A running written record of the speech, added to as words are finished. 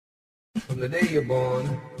From the day you're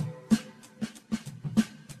born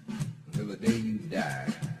until the day you die,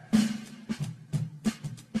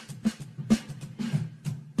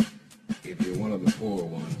 if you're one of the poor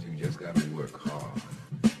ones, you just gotta work hard.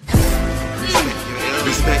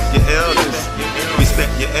 Respect your elders.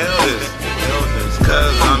 Respect your elders.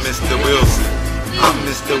 Cause I'm Mr. Wilson. I'm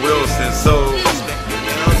Mr. Wilson, so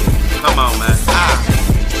come on, man.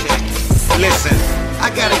 Listen, I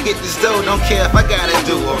gotta get this dough, don't care if I gotta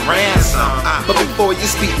do a ransom. But before you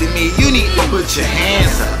speak to me, you need to put your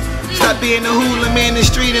hands up. Stop being a hooligan in the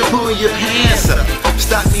street and pull your pants up.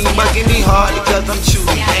 Stop me mugging me hard because I'm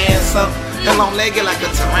truly handsome and long-legged like a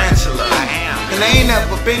tarantula. And I ain't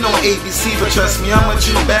never been on ABC, but trust me, I'm a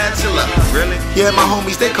true bachelor. Really? Yeah, my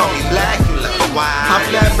homies, they call me Blackula. Why? My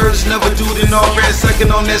black version of a dude in all red,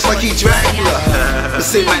 sucking on this like he Dracula. But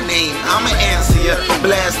say my name, I'ma answer ya,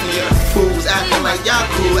 blasting ya. Fools acting like y'all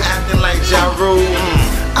cool, acting like Ja Rule.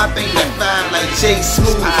 I bang that five like Jay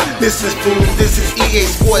Smooth. This is food, this is EA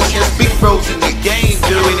Sports. Yes, big bros in the game,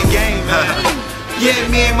 dude. In the game, man. Yeah,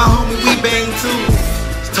 me and my homie, we bang too.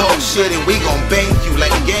 Talk shit and we gon' bang you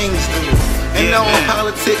like gangs do. And yeah, I don't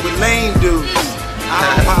politic with lame dudes. I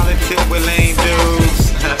don't politic with lame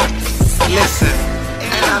dudes. Listen,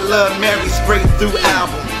 and I love Mary's breakthrough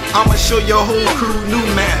album. I'ma show your whole crew new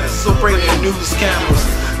manners, so bring the news cameras.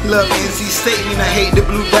 Love NC State and I hate the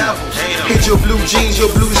Blue Devils. Hate your blue jeans,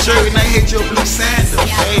 your blue shirt, and I hate your blue sandals.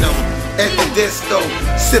 Hate them. At the disco,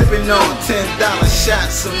 sipping on $10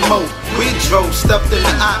 shots of mo. We drove stuffed in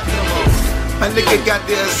the Optimo. My nigga got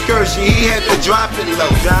the excursion, he had to drop it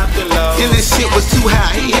low. And this shit was too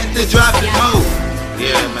high, he had to drop it low.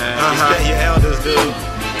 Yeah, man. Respect your elders, dude.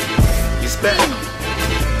 Respect them.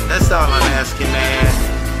 That's all I'm asking, man.